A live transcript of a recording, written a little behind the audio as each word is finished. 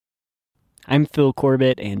I'm Phil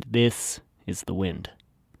Corbett, and this is The Wind.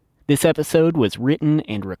 This episode was written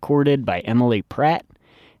and recorded by Emily Pratt,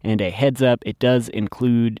 and a heads up, it does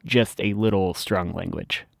include just a little strong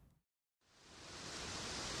language.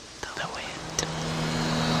 The Wind.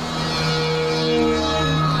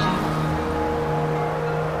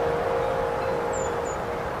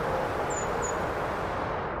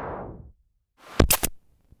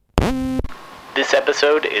 This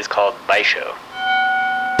episode is called Baixo.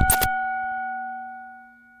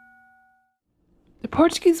 The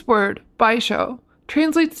Portuguese word baixo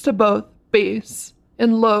translates to both bass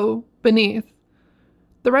and low, beneath.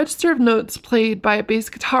 The register of notes played by a bass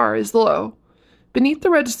guitar is low, beneath the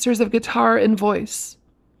registers of guitar and voice.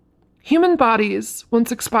 Human bodies,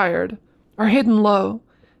 once expired, are hidden low,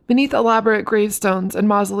 beneath elaborate gravestones and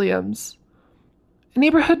mausoleums. A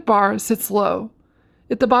neighborhood bar sits low,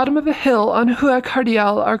 at the bottom of a hill on Rua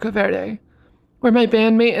Cardeal Arco Verde, where my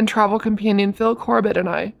bandmate and travel companion Phil Corbett and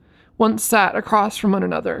I once sat across from one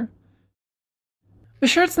another. We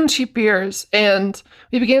shared some cheap beers, and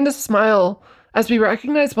we began to smile as we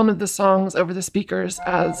recognized one of the songs over the speakers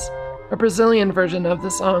as a Brazilian version of the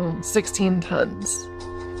song 16 Tons.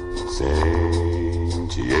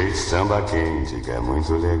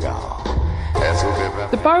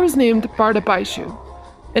 The bar was named Bar de Baixo,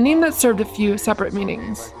 a name that served a few separate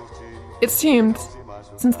meanings. It seemed,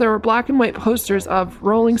 since there were black and white posters of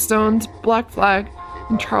Rolling Stones, Black Flag,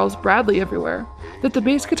 and Charles Bradley everywhere, that the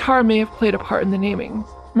bass guitar may have played a part in the naming.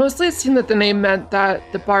 Mostly it seemed that the name meant that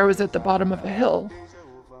the bar was at the bottom of a hill,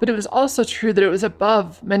 but it was also true that it was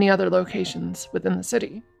above many other locations within the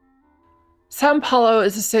city. São Paulo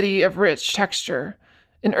is a city of rich texture,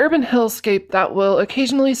 an urban hillscape that will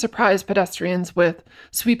occasionally surprise pedestrians with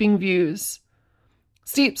sweeping views.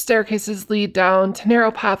 Steep staircases lead down to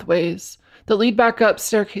narrow pathways that lead back up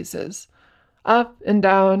staircases, up and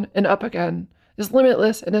down and up again, as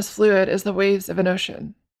limitless and as fluid as the waves of an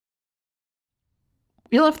ocean.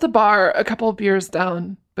 We left the bar a couple of beers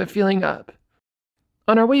down, but feeling up.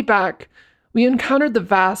 On our way back, we encountered the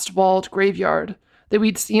vast walled graveyard that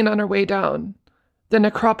we'd seen on our way down, the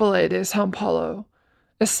Necrópole de São Paulo,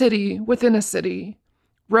 a city within a city,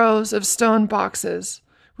 rows of stone boxes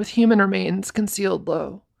with human remains concealed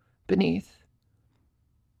low, beneath.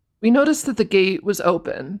 We noticed that the gate was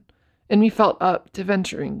open, and we felt up to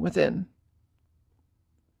venturing within.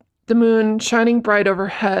 The moon shining bright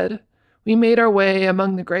overhead, we made our way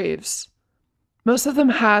among the graves. Most of them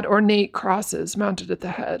had ornate crosses mounted at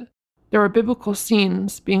the head. There were biblical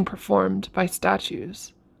scenes being performed by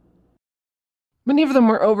statues. Many of them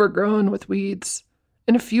were overgrown with weeds,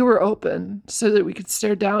 and a few were open so that we could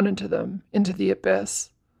stare down into them, into the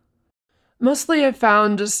abyss. Mostly I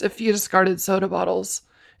found just a few discarded soda bottles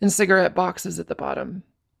and cigarette boxes at the bottom.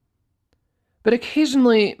 But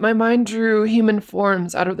occasionally, my mind drew human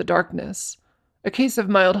forms out of the darkness, a case of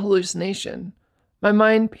mild hallucination, my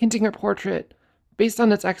mind painting a portrait based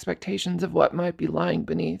on its expectations of what might be lying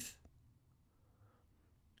beneath.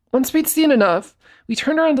 Once we'd seen enough, we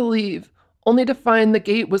turned around to leave, only to find the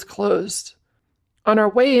gate was closed. On our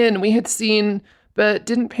way in, we had seen, but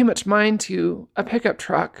didn't pay much mind to, a pickup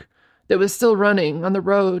truck that was still running on the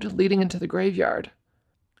road leading into the graveyard.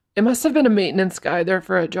 It must have been a maintenance guy there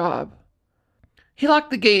for a job. He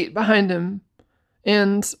locked the gate behind him,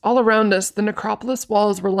 and all around us, the necropolis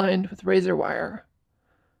walls were lined with razor wire.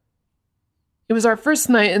 It was our first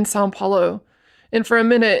night in São Paulo, and for a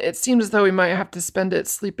minute it seemed as though we might have to spend it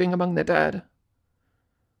sleeping among the dead.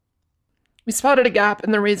 We spotted a gap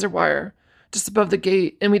in the razor wire just above the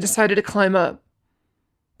gate, and we decided to climb up.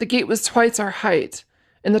 The gate was twice our height,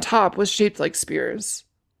 and the top was shaped like spears.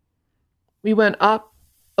 We went up,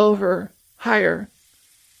 over, higher,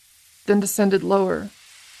 then descended lower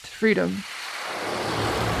to freedom.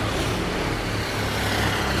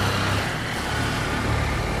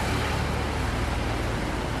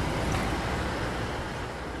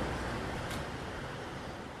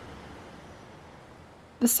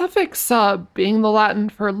 The suffix sub, being the Latin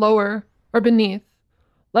for lower or beneath,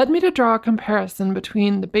 led me to draw a comparison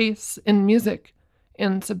between the bass in music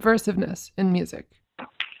and subversiveness in music.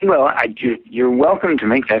 Well, you're welcome to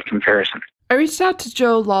make that comparison. I reached out to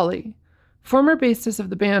Joe Lawley, former bassist of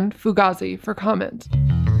the band Fugazi, for comment.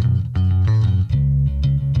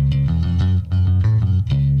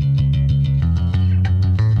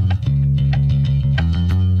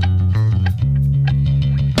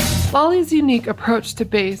 Lawley's unique approach to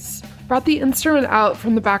bass brought the instrument out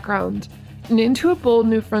from the background and into a bold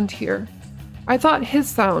new frontier. I thought his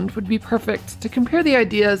sound would be perfect to compare the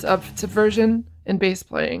ideas of subversion and bass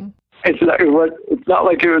playing. It's not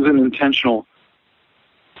like it was an intentional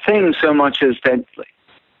thing so much as that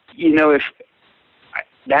if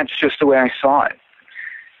that's just the way I saw it.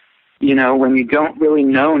 When you don't really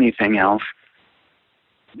know anything else,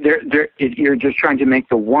 you're just trying to make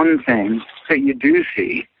the one thing that you do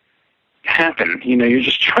see happen. You're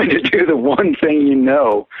just trying to do the one thing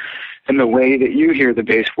and the way that you hear the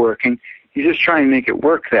bass working. You just try and make it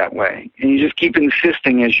work that way. And you just keep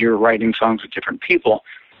insisting as you're writing songs with different people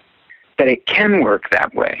that it can work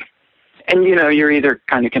that way. And, you're either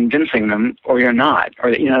kind of convincing them or you're not.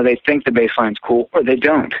 Or, they think the bass line's cool or they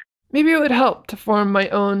don't. Maybe it would help to form my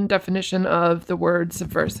own definition of the word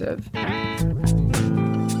subversive.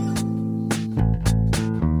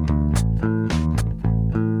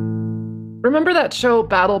 Remember that show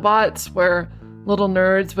BattleBots, where little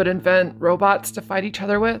nerds would invent robots to fight each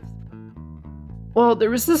other with? Well, there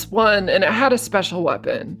was this one, and it had a special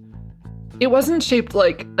weapon. It wasn't shaped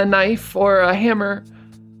like a knife or a hammer.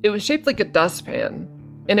 It was shaped like a dustpan,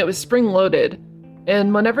 and it was spring-loaded,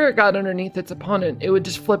 and whenever it got underneath its opponent, it would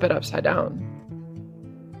just flip it upside down.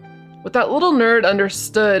 What that little nerd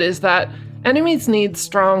understood is that enemies need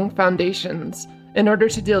strong foundations in order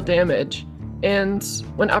to deal damage, and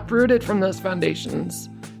when uprooted from those foundations,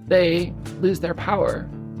 they lose their power.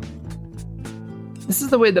 This is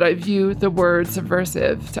the way that I view the word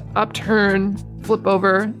subversive: to upturn, flip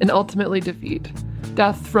over, and ultimately defeat.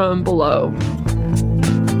 Death from below.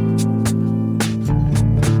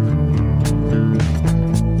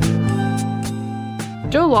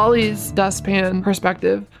 Joe Lawley's dustpan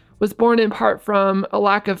perspective was born in part from a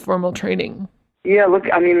lack of formal training. Yeah,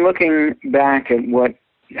 looking back at what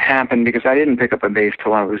happened, because I didn't pick up a bass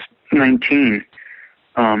till I was 19,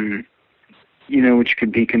 which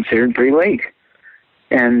could be considered pretty late.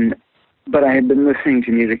 But I had been listening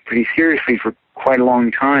to music pretty seriously for quite a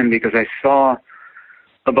long time because I saw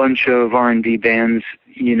a bunch of R&B bands,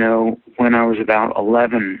 when I was about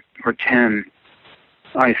 11 or 10.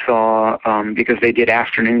 I saw, because they did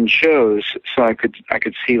afternoon shows, so I could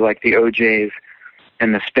see like the OJs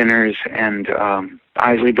and the Spinners and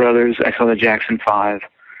Isley Brothers. I saw the Jackson 5,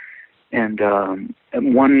 and the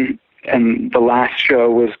last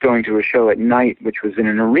show was going to a show at night, which was in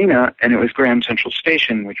an arena, and it was Graham Central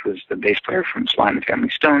Station, which was the bass player from Sly and the Family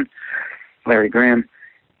Stone, Larry Graham.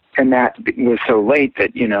 And that was so late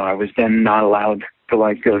that, I was then not allowed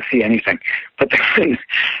to go see anything. But then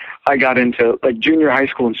I got into junior high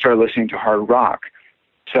school and started listening to hard rock.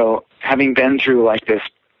 So having been through this,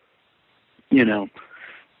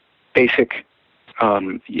 basic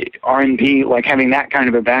R&B, having that kind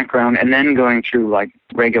of a background, and then going through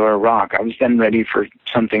regular rock, I was then ready for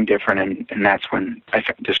something different, and that's when I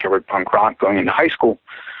discovered punk rock going into high school.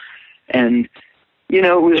 And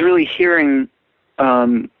it was really hearing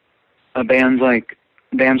bands like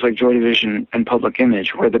Joy Division and Public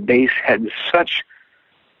Image, where the bass had such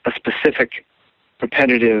a specific,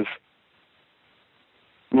 repetitive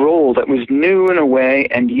role that was new in a way,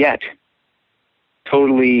 and yet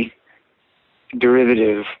totally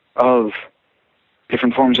derivative of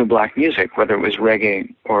different forms of black music, whether it was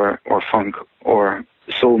reggae or funk or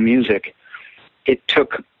soul music. It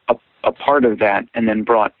took a part of that and then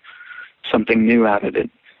brought something new out of it.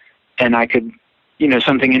 And I could,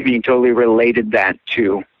 something in me totally related that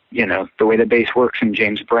to, the way the bass works in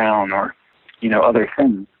James Brown or, other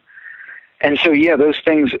things. And so, those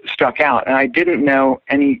things stuck out. And I didn't know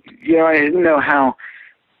I didn't know how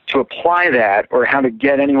to apply that or how to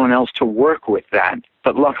get anyone else to work with that.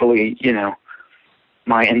 But luckily,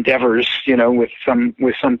 my endeavors, with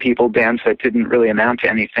some people, bands that didn't really amount to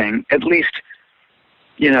anything, at least,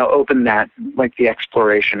 opened that, the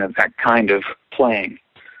exploration of that kind of playing.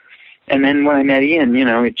 And then when I met Ian,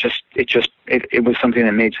 it was something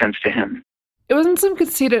that made sense to him. It wasn't some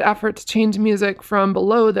conceited effort to change music from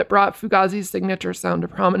below that brought Fugazi's signature sound to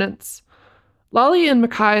prominence. Lawley and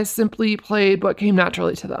Mackay simply played what came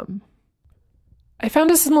naturally to them. I found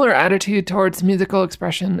a similar attitude towards musical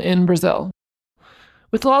expression in Brazil.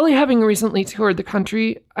 With Lawley having recently toured the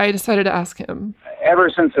country, I decided to ask him. Ever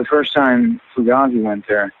since the first time Fugazi went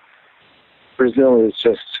there, Brazil is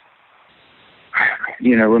just,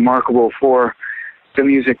 remarkable for the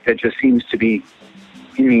music that just seems to be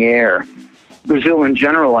in the air. Brazil in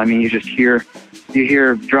general, you just hear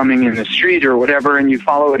drumming in the street or whatever, and you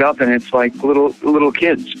follow it up, and it's like little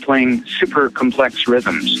kids playing super complex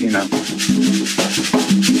rhythms,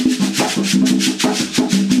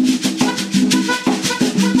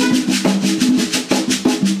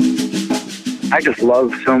 I just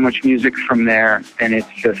love so much music from there, and it's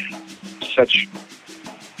just such,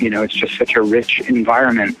 such a rich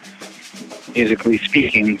environment, musically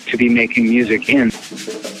speaking, to be making music in.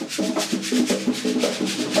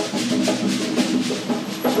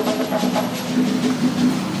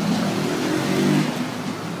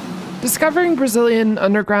 Discovering Brazilian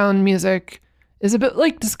underground music is a bit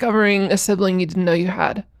like discovering a sibling you didn't know you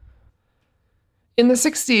had. In the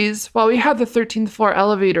 60s, while we had the 13th floor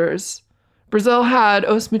elevators, Brazil had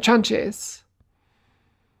Os Mutantes.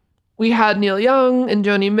 We had Neil Young and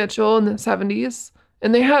Joni Mitchell in the 70s,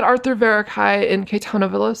 and they had Arthur Verocai and Caetano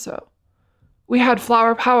Veloso. We had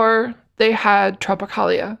Flower Power, they had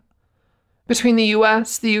Tropicalia. Between the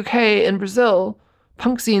US, the UK, and Brazil,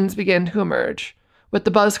 punk scenes began to emerge, with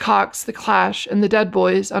the Buzzcocks, the Clash, and the Dead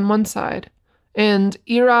Boys on one side, and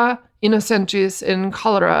Ira, Inocentes, and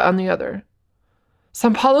Cholera on the other.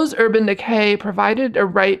 São Paulo's urban decay provided a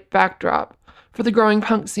right backdrop for the growing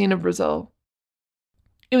punk scene of Brazil.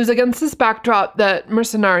 It was against this backdrop that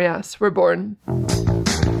Mercenarias were born.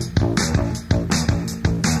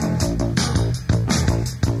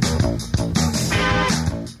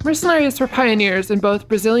 Mercenarias were pioneers in both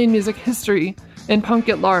Brazilian music history and punk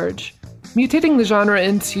at large, mutating the genre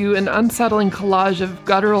into an unsettling collage of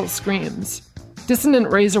guttural screams, dissonant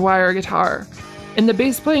razor wire guitar, and the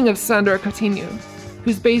bass playing of Sandra Coutinho,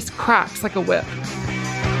 whose bass cracks like a whip.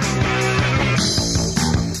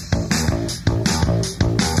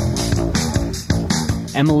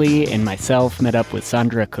 Emily and myself met up with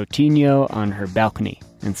Sandra Coutinho on her balcony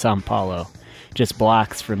in São Paulo, just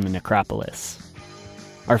blocks from the necropolis.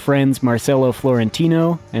 Our friends Marcelo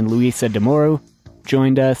Florentino and Luisa de Moro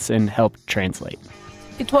joined us and helped translate.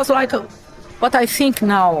 It was like what I think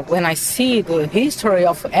now when I see the history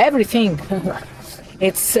of everything.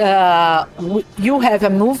 It's you have a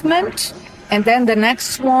movement, and then the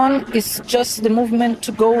next one is just the movement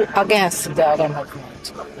to go against the other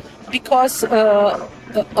movement. Because,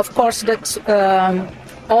 of course, that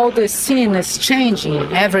all the scene is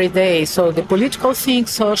changing every day. So the political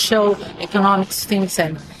things, social, economic things,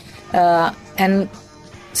 and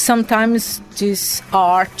sometimes this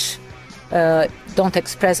art don't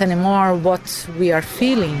express anymore what we are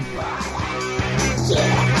feeling.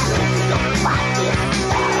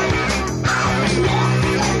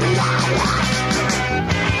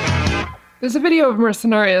 There's a video of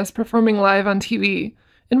Mercenarias performing live on TV.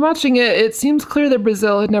 In watching it, it seems clear that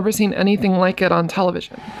Brazil had never seen anything like it on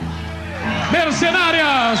television.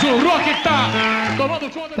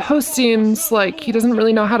 The host seems like he doesn't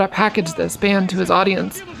really know how to package this band to his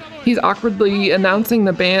audience. He's awkwardly announcing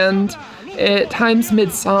the band, at times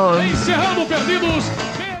mid-song,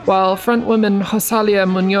 while frontwoman Rosalia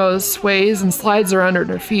Munoz sways and slides around at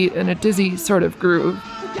her feet in a dizzy sort of groove.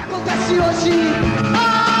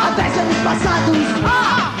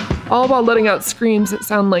 All while letting out screams that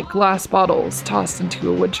sound like glass bottles tossed into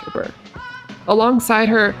a wood chipper. Alongside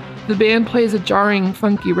her, the band plays a jarring,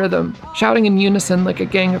 funky rhythm, shouting in unison like a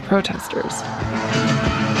gang of protesters.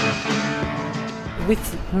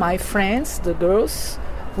 With my friends, the girls,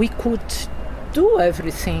 we could do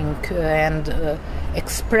everything and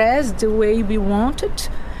express the way we wanted.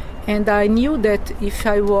 And I knew that if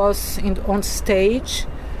I was on stage,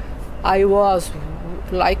 I was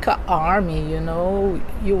like an army, you know.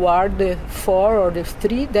 You are the four or the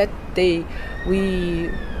three that we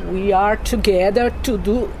are together to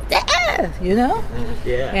do, you know.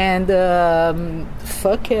 Yeah. And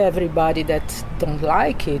fuck everybody that don't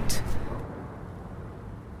like it.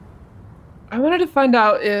 I wanted to find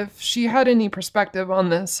out if she had any perspective on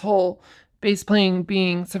this whole bass playing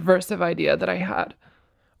being subversive idea that I had,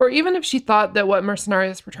 or even if she thought that what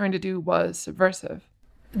Mercenarias were trying to do was subversive.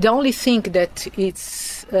 The only thing that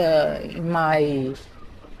it's my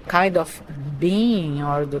kind of being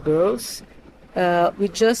or the girls, we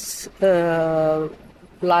just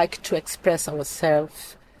like to express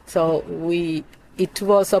ourselves. So it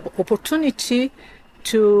was an opportunity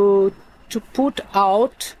to put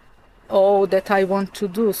out all that I want to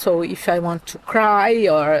do. So if I want to cry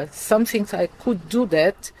or something, I could do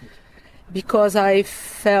that because I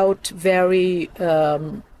felt very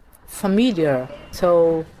familiar.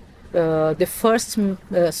 So the first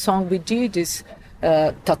song we did is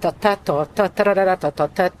ta ta ta ta ta ta ta ta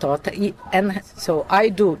ta ta, and so I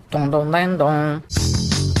do don don don don,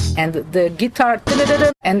 and the guitar,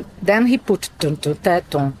 and then he put dun dun ta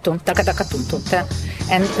dun dun ta ta ta dun dun ta,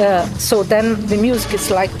 and so then the music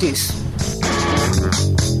is like this.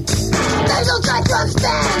 They don't try to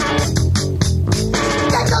understand.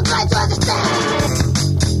 They don't try to understand.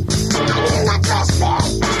 I will not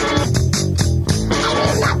trespass.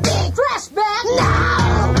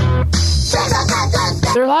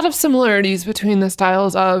 There are a lot of similarities between the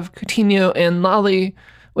styles of Coutinho and Lali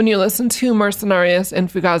when you listen to Mercenarias and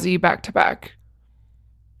Fugazi back to back.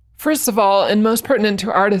 First of all, and most pertinent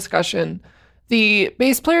to our discussion, the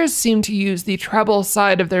bass players seem to use the treble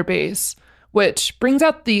side of their bass, which brings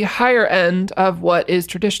out the higher end of what is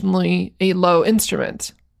traditionally a low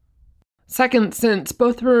instrument. Second, since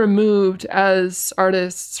both were removed as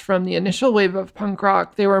artists from the initial wave of punk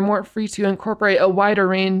rock, they were more free to incorporate a wider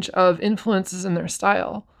range of influences in their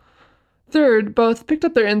style. Third, both picked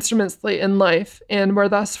up their instruments late in life and were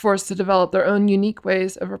thus forced to develop their own unique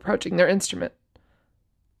ways of approaching their instrument.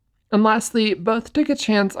 And lastly, both took a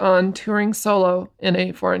chance on touring solo in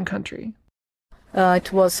a foreign country.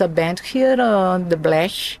 It was a band here, the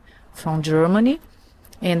Baixo, from Germany.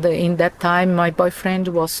 And in that time, my boyfriend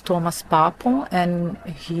was Thomas Papon, and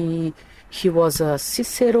he was a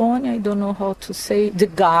cicerone, I don't know how to say, the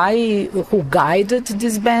guy who guided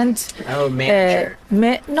this band. Oh, manager.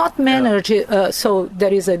 Not manager. So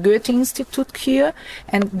there is a Goethe Institute here,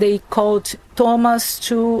 and they called Thomas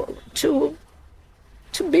to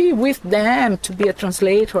be with them, to be a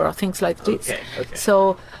translator or things like this. Okay.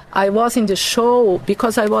 So I was in the show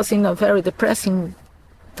because I was in a very depressing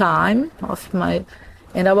time of my...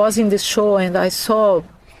 And I was in the show and I saw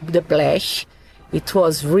the Baixo. It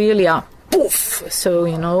was really a poof, so,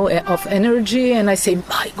 of energy. And I say,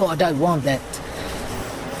 my God, I want that.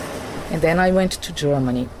 And then I went to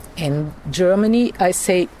Germany. And Germany, I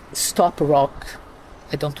say, stop rock.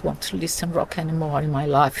 I don't want to listen rock anymore in my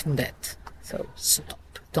life in that. So stop.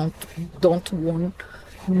 Don't want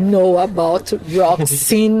to know about rock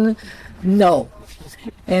scene. No.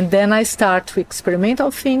 And then I start to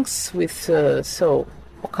experimental things with,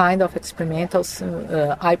 all kind of experimentals.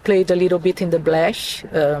 I played a little bit in the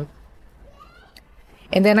Baixo.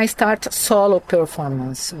 And then I start solo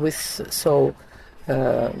performance with,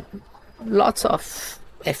 lots of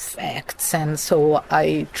effects. And so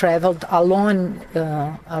I traveled alone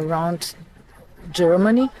around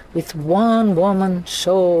Germany with one woman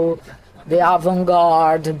show, the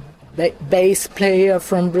avant-garde, the bass player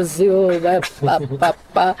from Brazil.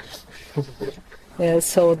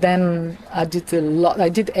 So then I did a lot. I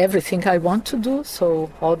did everything I want to do.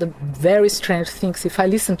 So all the very strange things. If I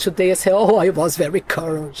listen today, I say, "Oh, I was very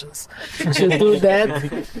courageous to do that."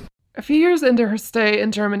 A few years into her stay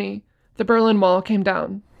in Germany, the Berlin Wall came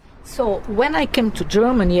down. So when I came to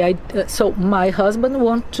Germany, so my husband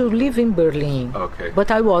wanted to live in Berlin. Okay.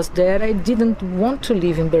 But I was there. I didn't want to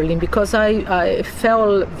live in Berlin because I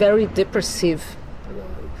felt very depressive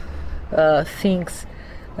things.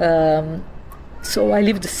 So I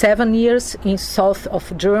lived 7 years in south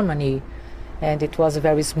of Germany, and it was a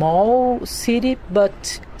very small city,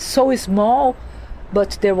 but so small,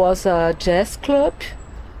 but there was a jazz club.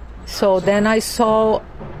 So then I saw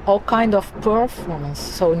all kind of performance.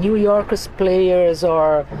 So New Yorkers players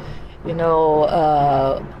or,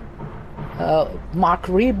 Mark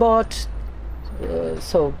Ribot.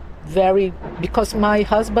 So because my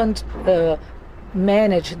husband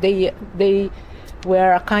managed, they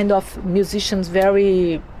were a kind of musicians,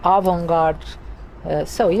 very avant-garde.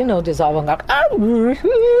 So this avant-garde.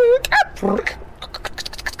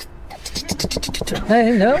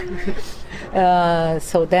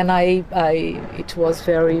 So then it was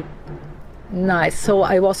very nice. So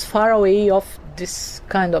I was far away of this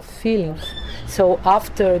kind of feeling. So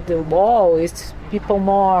after the wall, it's people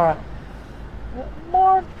more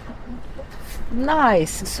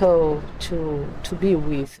nice. So to be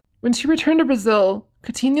with. When she returned to Brazil,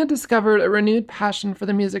 Coutinho discovered a renewed passion for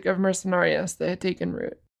the music of Mercenarios that had taken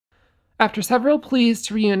root. After several pleas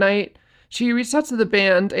to reunite, she reached out to the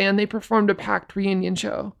band and they performed a packed reunion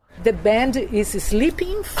show. The band is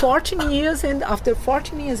sleeping 14 years, and after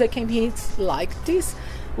 14 years I came here, it's like this,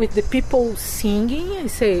 with the people singing. I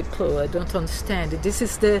say, oh, I don't understand. This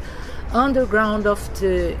is the underground of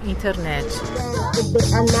the internet. To be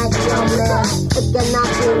a natural man, it cannot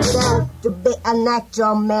be done. To be a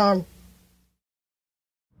natural man.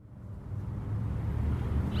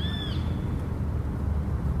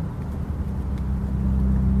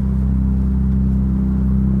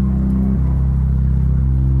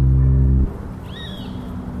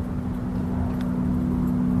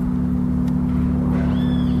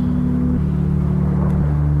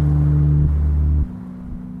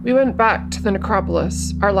 We went back to the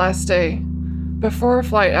necropolis, our last day, before our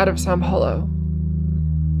flight out of Sao Paulo.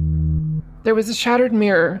 There was a shattered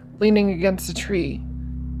mirror leaning against a tree.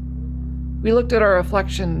 We looked at our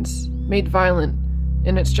reflections, made violent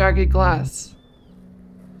in its jagged glass.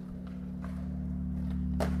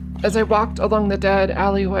 As I walked along the dead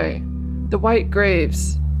alleyway, the white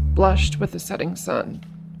graves blushed with the setting sun.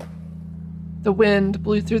 The wind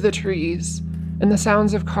blew through the trees, and the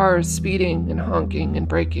sounds of cars speeding and honking and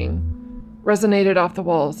braking resonated off the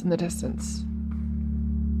walls in the distance.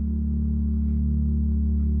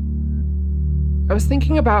 I was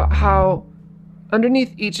thinking about how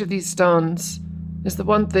underneath each of these stones is the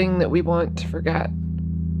one thing that we want to forget.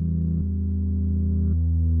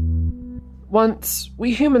 Once,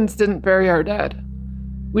 we humans didn't bury our dead.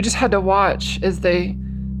 We just had to watch as they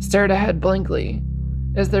stared ahead blankly,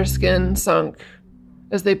 as their skin sunk,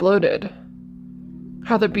 as they bloated,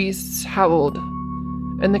 how the beasts howled,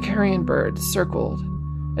 and the carrion birds circled,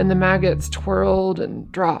 and the maggots twirled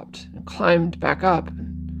and dropped and climbed back up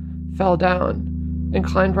and fell down and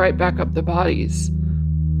climbed right back up the bodies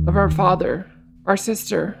of our father, our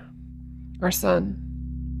sister, our son.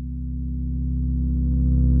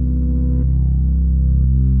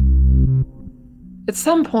 At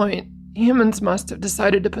some point, humans must have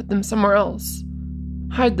decided to put them somewhere else,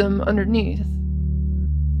 hide them underneath.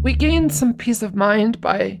 We gained some peace of mind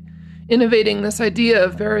by innovating this idea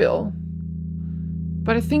of burial,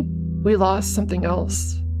 but I think we lost something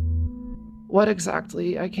else. What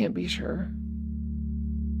exactly, I can't be sure.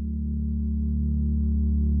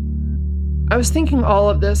 I was thinking all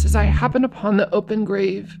of this as I happened upon the open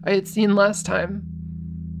grave I had seen last time.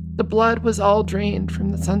 The blood was all drained from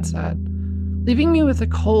the sunset, leaving me with the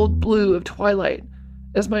cold blue of twilight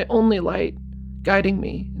as my only light, guiding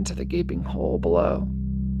me into the gaping hole below.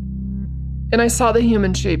 And I saw the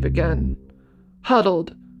human shape again,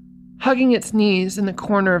 huddled, hugging its knees in the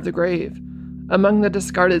corner of the grave, among the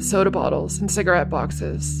discarded soda bottles and cigarette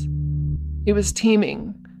boxes. It was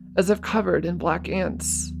teeming, as if covered in black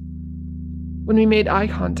ants. When we made eye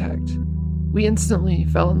contact, we instantly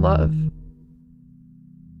fell in love.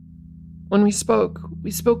 When we spoke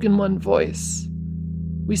in one voice.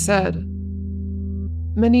 We said,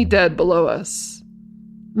 "Many dead below us,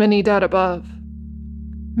 many dead above,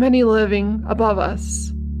 many living above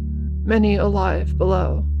us, many alive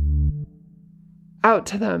below. Out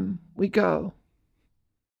to them we go.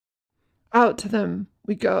 Out to them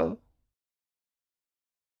we go."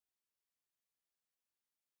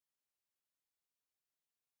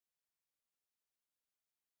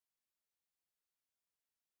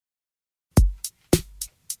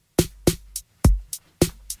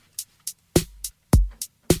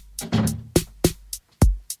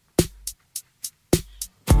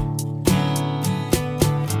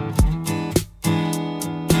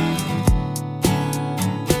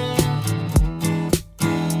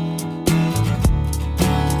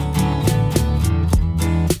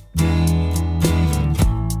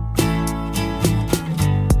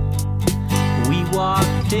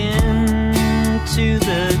 Into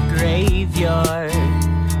the graveyard,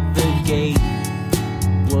 the gate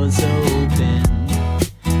was open.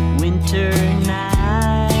 Winter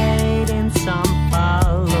night in Sao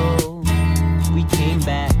Paulo, we came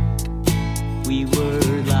back, we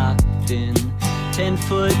were locked in.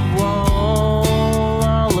 10-foot wall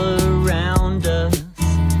all around us,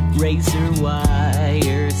 razor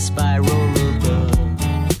wire spiral above,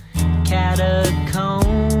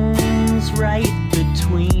 catacombs right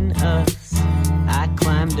between us. I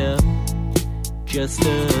climbed up just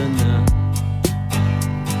enough,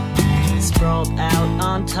 sprawled out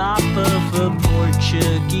on top of a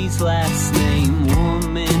Portuguese last name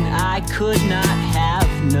woman I could not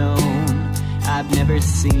have known. I've never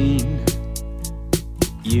seen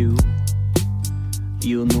you,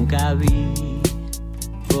 eu nunca vi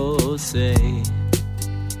você,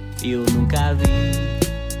 eu nunca vi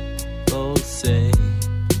você.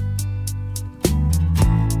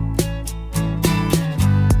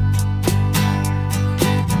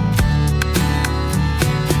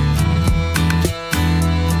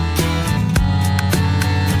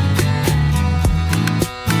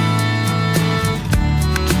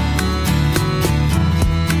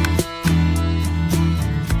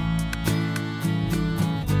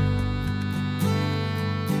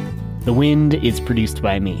 The Wind is produced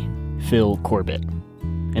by me, Phil Corbett,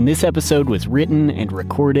 and this episode was written and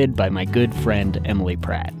recorded by my good friend Emily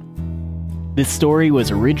Pratt. This story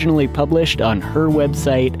was originally published on her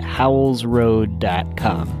website,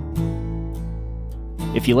 howlsroad.com.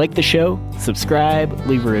 If you like the show, subscribe,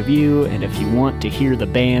 leave a review, and if you want to hear the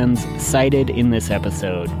bands cited in this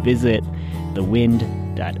episode, visit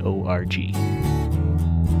thewind.org.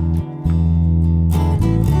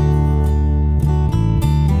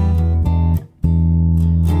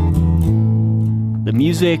 The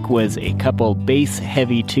music was a couple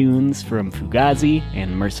bass-heavy tunes from Fugazi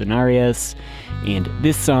and Mercenarios, and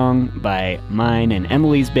this song by mine and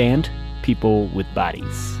Emily's band, People with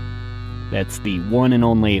Bodies. That's the one and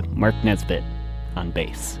only Mark Nesbitt on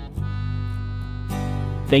bass.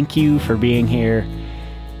 Thank you for being here,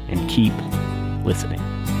 and keep listening.